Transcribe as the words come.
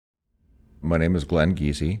My name is Glenn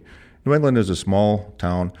Giese. New England is a small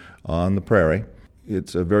town on the prairie.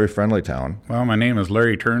 It's a very friendly town. Well, my name is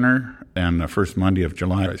Larry Turner, and the first Monday of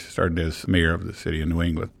July I started as mayor of the city of New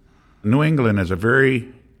England. New England is a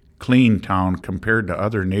very clean town compared to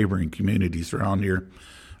other neighboring communities around here,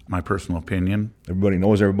 my personal opinion. Everybody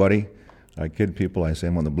knows everybody. I kid people, I say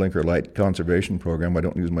I'm on the blinker light conservation program. I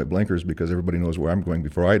don't use my blinkers because everybody knows where I'm going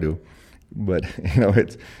before I do. But,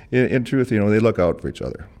 it's in truth, they look out for each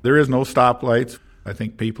other. There is no stoplights. I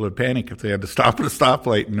think people would panic if they had to stop at a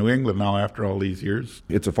stoplight in New England now after all these years.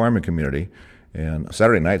 It's a farming community, and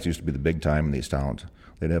Saturday nights used to be the big time in these towns.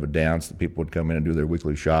 They'd have a dance, the people would come in and do their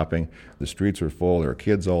weekly shopping. The streets were full, there were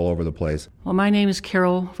kids all over the place. Well, my name is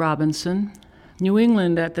Carol Robinson. New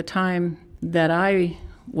England at the time that I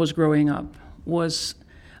was growing up was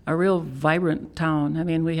a real vibrant town. I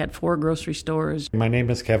mean, we had 4 grocery stores. My name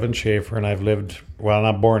is Kevin Schaefer, and I've lived, well,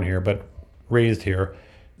 not born here, but raised here.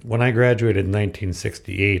 When I graduated in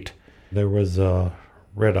 1968, there was a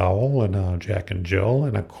Red Owl and a Jack and Jill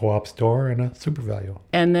and a co-op store and a SuperValu.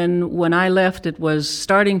 And then when I left, it was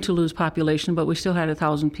starting to lose population, but we still had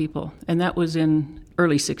 1,000 people. And that was in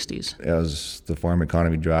early 60s. As the farm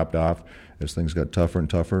economy dropped off, as things got tougher and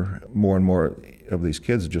tougher, more and more of these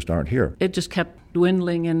kids just aren't here. It just kept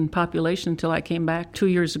dwindling in population until I came back 2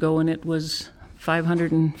 years ago, and it was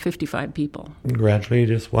 555 people. And gradually,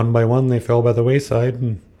 just one by one, they fell by the wayside.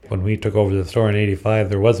 And when we took over the store in 85,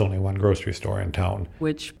 there was only one grocery store in town,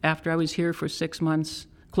 which, after I was here for 6 months,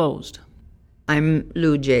 closed. I'm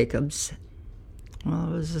Lou Jacobs.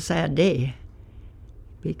 Well, it was a sad day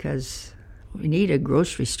because we need a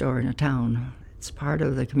grocery store in a town. It's part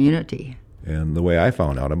of the community. And the way I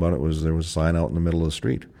found out about it was there was a sign out in the middle of the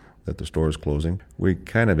street that the store is closing. We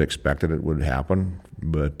kind of expected it would happen,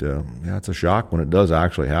 but it's a shock when it does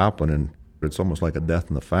actually happen, and it's almost like a death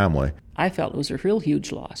in the family. I felt it was a real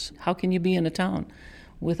huge loss. How can you be in a town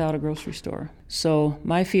without a grocery store? So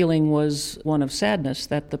my feeling was one of sadness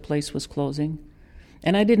that the place was closing.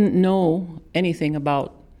 And I didn't know anything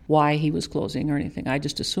about why he was closing or anything. I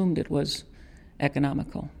just assumed it was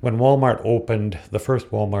economical. When Walmart opened, the first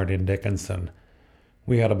Walmart in Dickinson,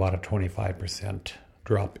 we had about a 25%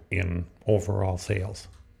 drop in overall sales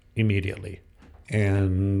immediately.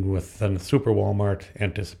 And with the Super Walmart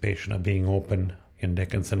anticipation of being open in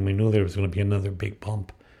Dickinson, we knew there was going to be another big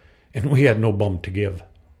bump. And we had no bump to give,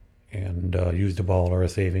 and used up all our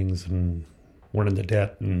savings and went into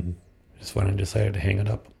debt, and just went and decided to hang it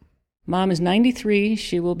up. Mom is 93.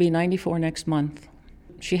 She will be 94 next month.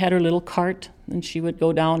 She had her little cart, and she would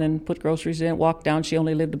go down and put groceries in, walk down. She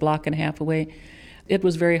only lived a block and a half away. It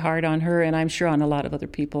was very hard on her, and I'm sure on a lot of other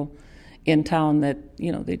people in town that,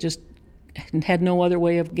 they just had no other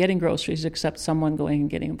way of getting groceries except someone going and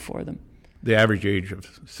getting them for them. The average age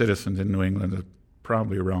of citizens in New England is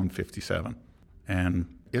probably around 57. And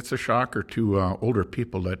it's a shocker to older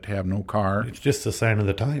people that have no car. It's just a sign of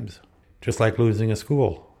the times. Just like losing a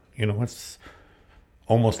school. It's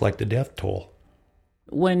almost like the death toll.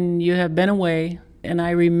 When you have been away, and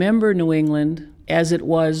I remember New England as it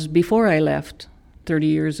was before I left 30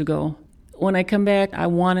 years ago, when I come back, I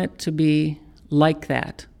want it to be like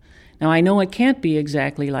that. Now, I know it can't be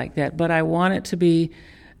exactly like that, but I want it to be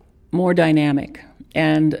more dynamic.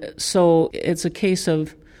 And so it's a case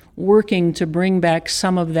of working to bring back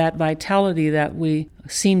some of that vitality that we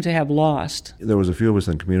seem to have lost. There was a few of us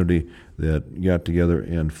in the community that got together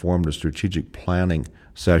and formed a strategic planning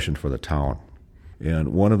session for the town. And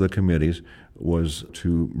one of the committees was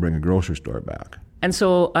to bring a grocery store back. And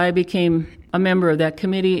so I became a member of that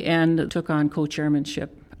committee and took on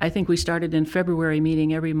co-chairmanship. I think we started in February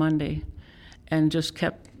meeting every Monday and just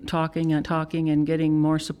kept talking and getting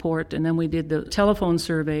more support. And then we did the telephone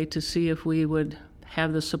survey to see if we would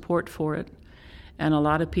have the support for it. And a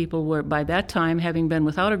lot of people were, by that time, having been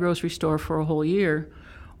without a grocery store for a whole year,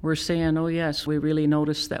 were saying, oh yes, we really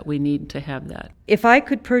noticed that we need to have that. If I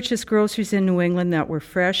could purchase groceries in New England that were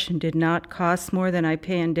fresh and did not cost more than I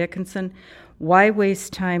pay in Dickinson, why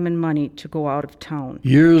waste time and money to go out of town?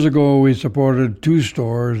 Years ago, we supported 2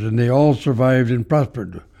 stores, and they all survived and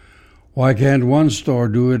prospered. Why can't one store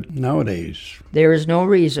do it nowadays? There is no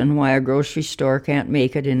reason why a grocery store can't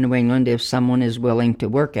make it in New England if someone is willing to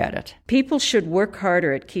work at it. People should work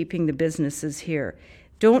harder at keeping the businesses here.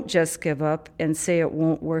 Don't just give up and say it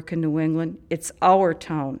won't work in New England. It's our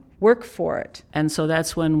town. Work for it. And so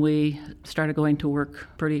that's when we started going to work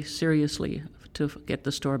pretty seriously to get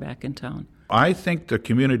the store back in town. I think the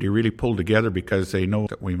community really pulled together because they know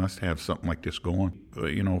that we must have something like this going,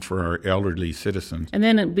 for our elderly citizens. And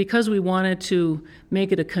then because we wanted to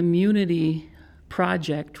make it a community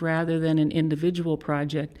project rather than an individual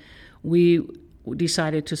project, we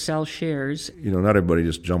decided to sell shares. You know, not everybody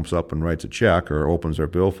just jumps up and writes a check or opens their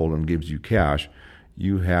billfold and gives you cash.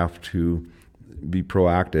 You have to be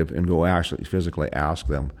proactive and go actually physically ask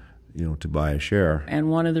them, you know, to buy a share. And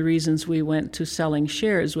one of the reasons we went to selling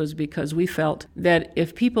shares was because we felt that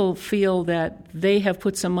if people feel that they have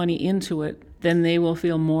put some money into it, then they will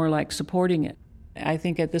feel more like supporting it. I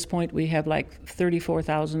think at this point we have like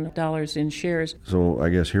 $34,000 in shares. So I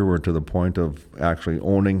guess here we're to the point of actually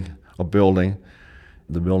owning a building.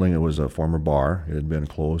 The building, it was a former bar. It had been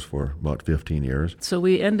closed for about 15 years. So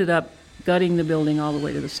we ended up gutting the building all the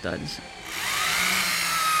way to the studs.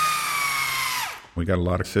 We got a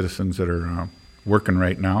lot of citizens that are working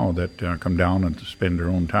right now that come down and spend their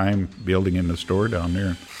own time building in the store down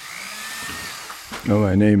there. Oh,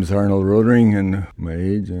 my name's Arnold Rodering, and my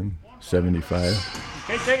age, I'm 75.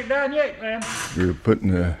 Can't take it down yet, man. We're putting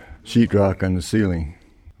the sheetrock on the ceiling.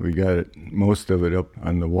 We got it, most of it up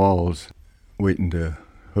on the walls, waiting to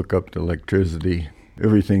hook up the electricity.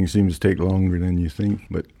 Everything seems to take longer than you think,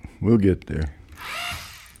 but we'll get there.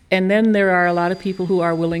 And then there are a lot of people who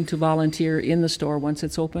are willing to volunteer in the store once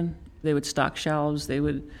it's open. They would stock shelves, they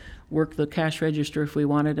would work the cash register if we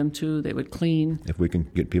wanted them to, they would clean. If we can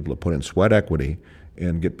get people to put in sweat equity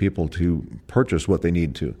and get people to purchase what they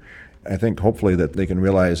need to, I think hopefully that they can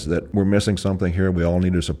realize that we're missing something here. We all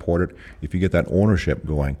need to support it. If you get that ownership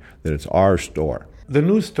going, that it's our store. The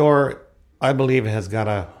new store, I believe, has got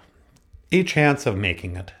a chance of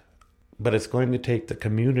making it, but it's going to take the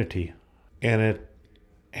community, and it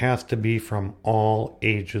has to be from all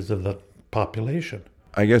ages of the population.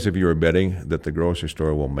 I guess if you were betting that the grocery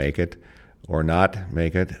store will make it or not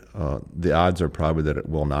make it, the odds are probably that it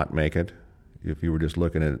will not make it if you were just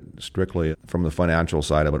looking at it strictly from the financial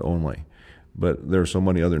side of it only. But there are so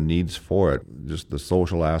many other needs for it, just the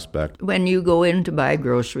social aspect. When you go in to buy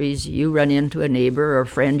groceries, you run into a neighbor or a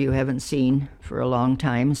friend you haven't seen for a long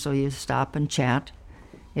time, so you stop and chat.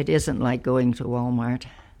 It isn't like going to Walmart.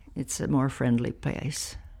 It's a more friendly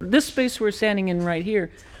place. This space we're standing in right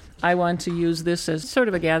here, I want to use this as sort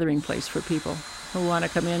of a gathering place for people who want to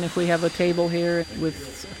come in. If we have a table here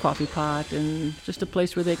with a coffee pot and just a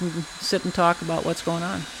place where they can sit and talk about what's going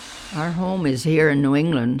on. Our home is here in New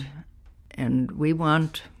England, and we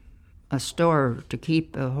want a store to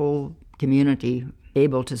keep a whole community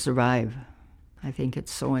able to survive. I think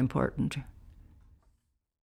it's so important.